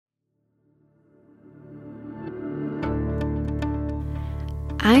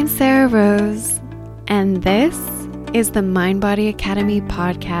I'm Sarah Rose, and this is the Mind Body Academy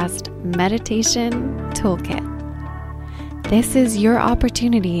podcast meditation toolkit. This is your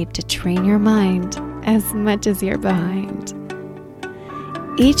opportunity to train your mind as much as you're behind.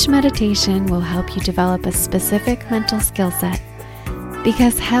 Each meditation will help you develop a specific mental skill set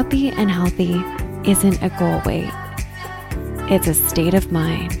because happy and healthy isn't a goal weight. It's a state of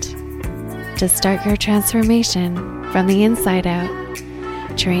mind. To start your transformation from the inside out,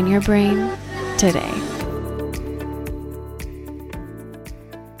 train your brain today.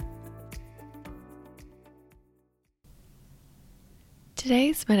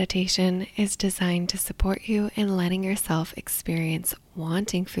 Today's meditation is designed to support you in letting yourself experience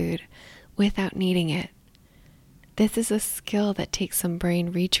wanting food without needing it. This is a skill that takes some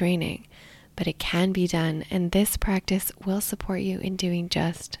brain retraining, but it can be done, and this practice will support you in doing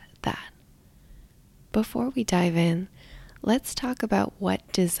just that. Before we dive in, let's talk about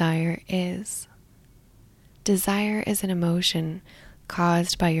what desire is. Desire is an emotion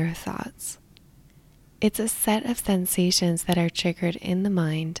caused by your thoughts. It's a set of sensations that are triggered in the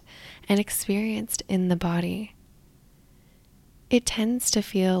mind and experienced in the body. It tends to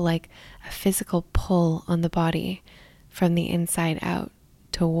feel like a physical pull on the body from the inside out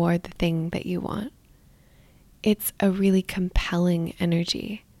toward the thing that you want. It's a really compelling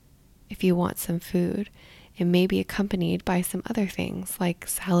energy. If you want some food, it may be accompanied by some other things like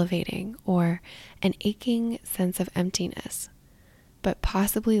salivating or an aching sense of emptiness, but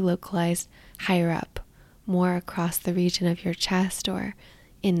possibly localized higher up, more across the region of your chest or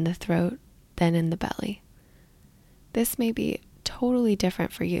in the throat than in the belly. This may be totally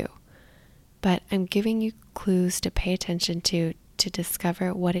different for you, but I'm giving you clues to pay attention to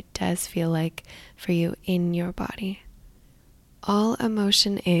discover what it does feel like for you in your body. All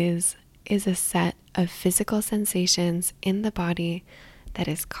emotion is a set of physical sensations in the body that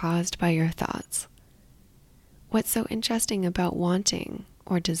is caused by your thoughts. What's so interesting about wanting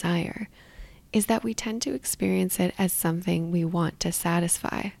or desire is that we tend to experience it as something we want to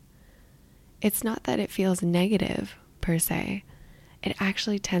satisfy. It's not that it feels negative per se. It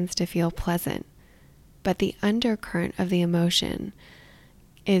actually tends to feel pleasant, but the undercurrent of the emotion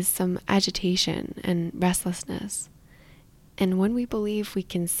is some agitation and restlessness. And when we believe we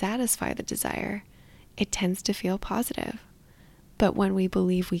can satisfy the desire, it tends to feel positive. But when we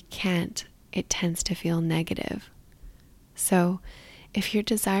believe we can't, it tends to feel negative. So if you're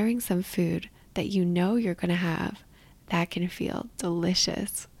desiring some food that you know you're going to have, that can feel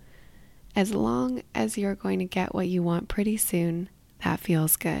delicious. As long as you're going to get what you want pretty soon, that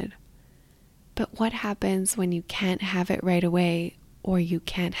feels good. But what happens when you can't have it right away or you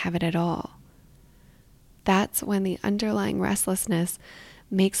can't have it at all? That's when the underlying restlessness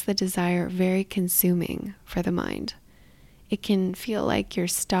makes the desire very consuming for the mind. It can feel like you're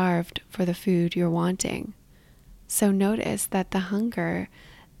starved for the food you're wanting. So notice that the hunger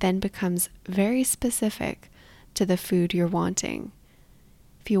then becomes very specific to the food you're wanting.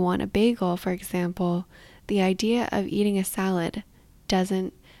 If you want a bagel, for example, the idea of eating a salad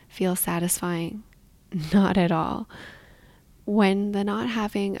doesn't feel satisfying. Not at all. When the not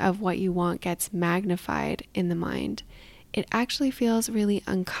having of what you want gets magnified in the mind, it actually feels really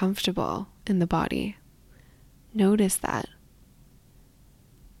uncomfortable in the body. Notice that.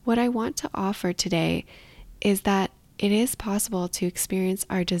 What I want to offer today is that it is possible to experience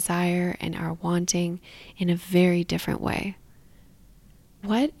our desire and our wanting in a very different way.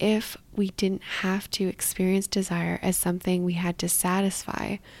 What if we didn't have to experience desire as something we had to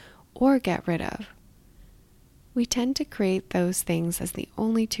satisfy or get rid of? We tend to create those things as the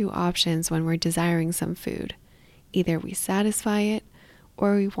only two options when we're desiring some food. Either we satisfy it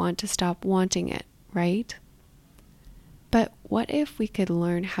or we want to stop wanting it, right? But what if we could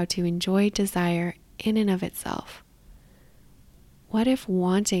learn how to enjoy desire in and of itself? What if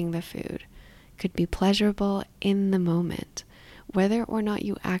wanting the food could be pleasurable in the moment, whether or not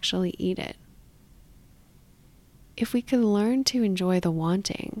you actually eat it? If we could learn to enjoy the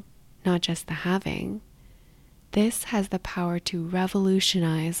wanting, not just the having, this has the power to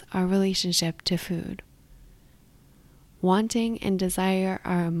revolutionize our relationship to food. Wanting and desire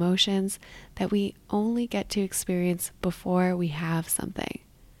are emotions that we only get to experience before we have something.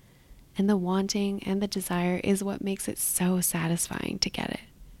 And the wanting and the desire is what makes it so satisfying to get it.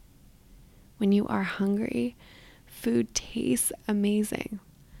 When you are hungry, food tastes amazing.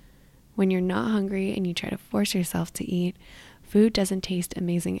 When you're not hungry and you try to force yourself to eat, food doesn't taste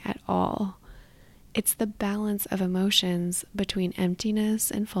amazing at all. It's the balance of emotions between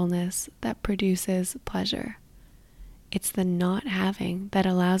emptiness and fullness that produces pleasure. It's the not having that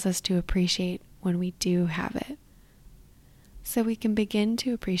allows us to appreciate when we do have it. so we can begin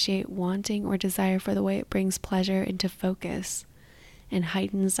to appreciate wanting or desire for the way it brings pleasure into focus and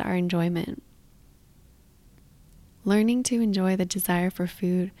heightens our enjoyment. Learning to enjoy the desire for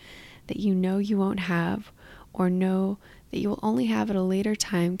food that you know you won't have or know that you will only have at a later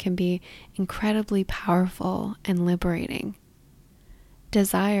time can be incredibly powerful and liberating.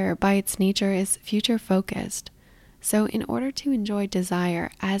 Desire, by its nature, is future focused. So in order to enjoy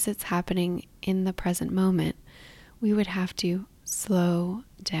desire as it's happening in the present moment, we would have to slow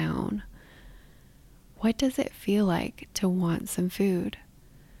down. What does it feel like to want some food?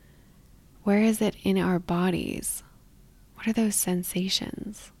 Where is it in our bodies? What are those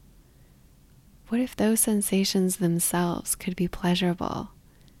sensations? What if those sensations themselves could be pleasurable?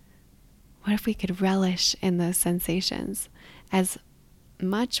 What if we could relish in those sensations as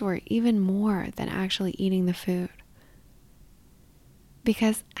much or even more than actually eating the food?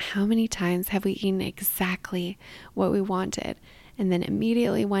 Because how many times have we eaten exactly what we wanted and then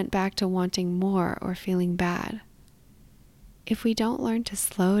immediately went back to wanting more or feeling bad? If we don't learn to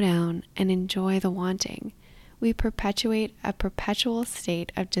slow down and enjoy the wanting, we perpetuate a perpetual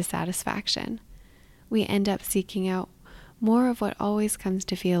state of dissatisfaction. We end up seeking out more of what always comes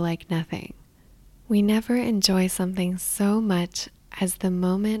to feel like nothing. We never enjoy something so much as the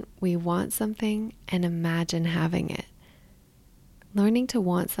moment we want something and imagine having it. Learning to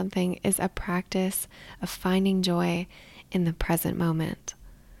want something is a practice of finding joy in the present moment.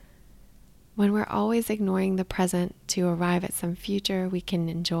 When we're always ignoring the present to arrive at some future we can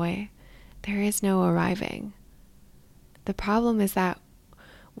enjoy, there is no arriving. The problem is that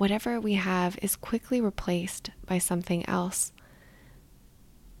whatever we have is quickly replaced by something else.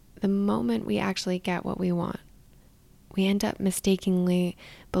 The moment we actually get what we want, we end up mistakenly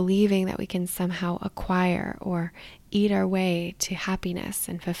believing that we can somehow acquire or eat our way to happiness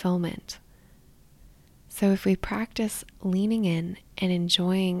and fulfillment. So if we practice leaning in and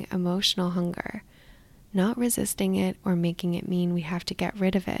enjoying emotional hunger, not resisting it or making it mean we have to get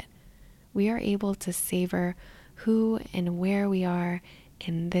rid of it, we are able to savor who and where we are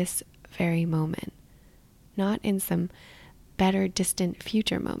in this very moment, not in some better distant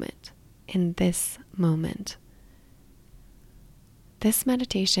future moment, in this moment. This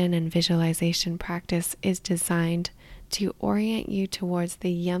meditation and visualization practice is designed to orient you towards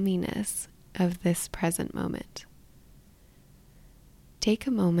the yumminess of this present moment. Take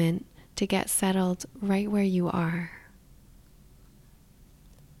a moment to get settled right where you are,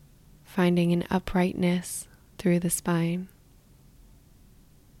 finding an uprightness through the spine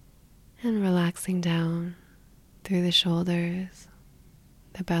and relaxing down through the shoulders,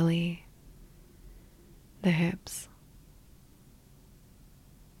 the belly, the hips.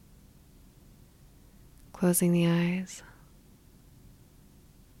 Closing the eyes,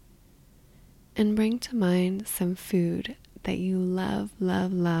 and bring to mind some food that you love,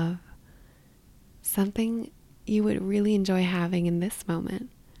 love, love. Something you would really enjoy having in this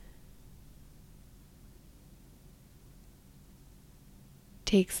moment.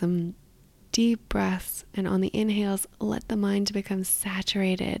 Take some deep breaths, and on the inhales, let the mind become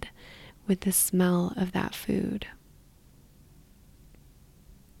saturated with the smell of that food.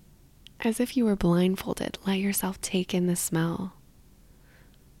 As if you were blindfolded, let yourself take in the smell.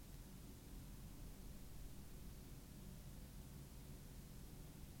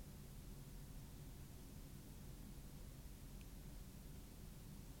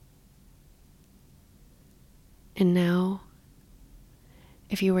 And now,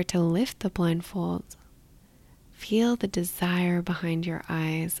 if you were to lift the blindfold, feel the desire behind your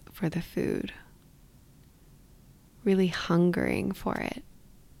eyes for the food, really hungering for it.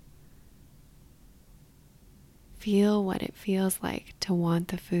 Feel what it feels like to want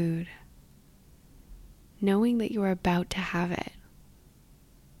the food, knowing that you are about to have it.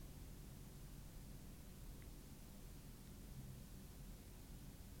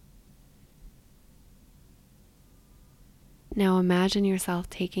 Now imagine yourself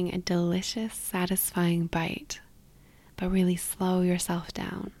taking a delicious, satisfying bite, but really slow yourself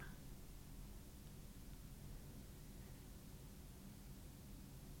down.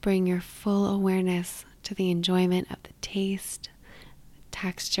 Bring your full awareness to the enjoyment of the taste, the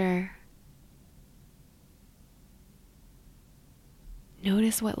texture.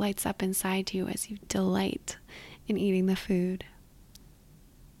 Notice what lights up inside you as you delight in eating the food.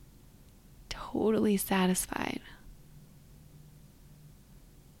 Totally satisfied.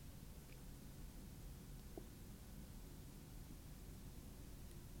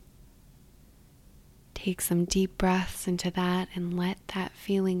 Take some deep breaths into that and let that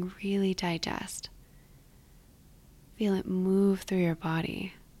feeling really digest. Feel it move through your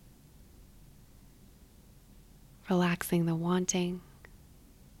body. relaxing the wanting,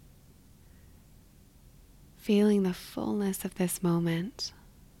 feeling the fullness of this moment.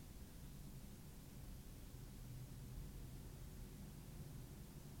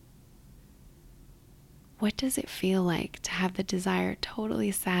 What does it feel like to have the desire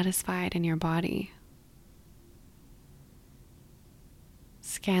totally satisfied in your body?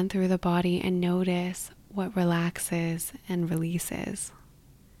 Scan through the body and notice what relaxes and releases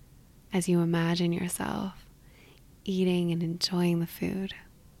as you imagine yourself eating and enjoying the food.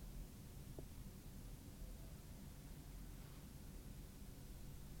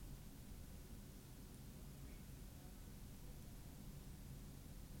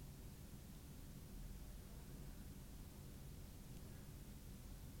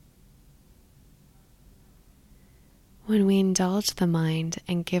 When we indulge the mind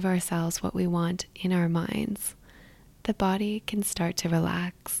and give ourselves what we want in our minds, the body can start to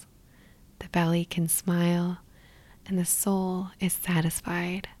relax, the belly can smile, and the soul is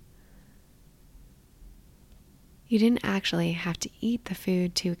satisfied. You didn't actually have to eat the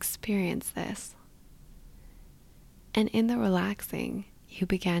food to experience this. And in the relaxing, you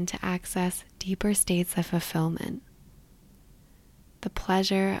began to access deeper states of fulfillment. The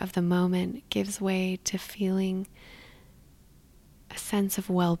pleasure of the moment gives way to feeling a sense of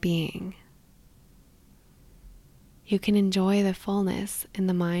well-being. You can enjoy the fullness in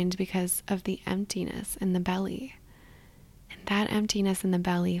the mind because of the emptiness in the belly. And that emptiness in the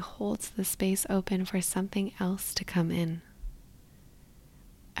belly holds the space open for something else to come in.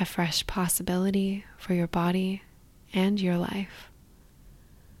 A fresh possibility for your body and your life.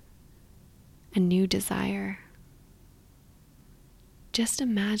 A new desire. Just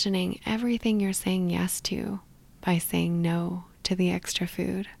imagining everything you're saying yes to by saying no to the extra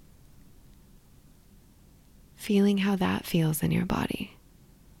food. Feeling how that feels in your body.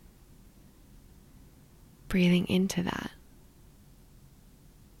 Breathing into that.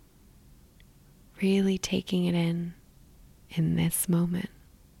 Really taking it in this moment.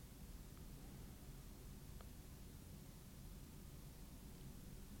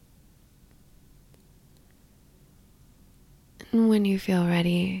 And when you feel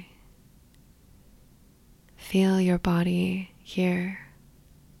ready, feel your body here,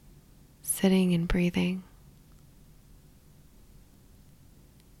 sitting and breathing.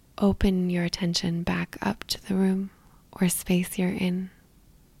 Open your attention back up to the room or space you're in,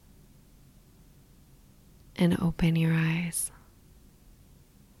 and open your eyes.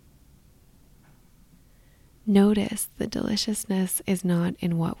 Notice the deliciousness is not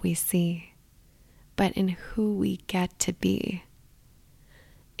in what we see, but in who we get to be.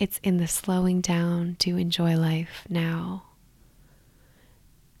 It's in the slowing down to enjoy life now.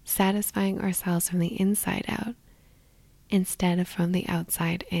 Satisfying ourselves from the inside out instead of from the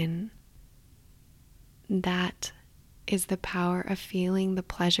outside in. That is the power of feeling the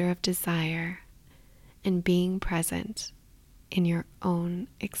pleasure of desire and being present in your own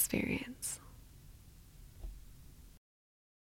experience.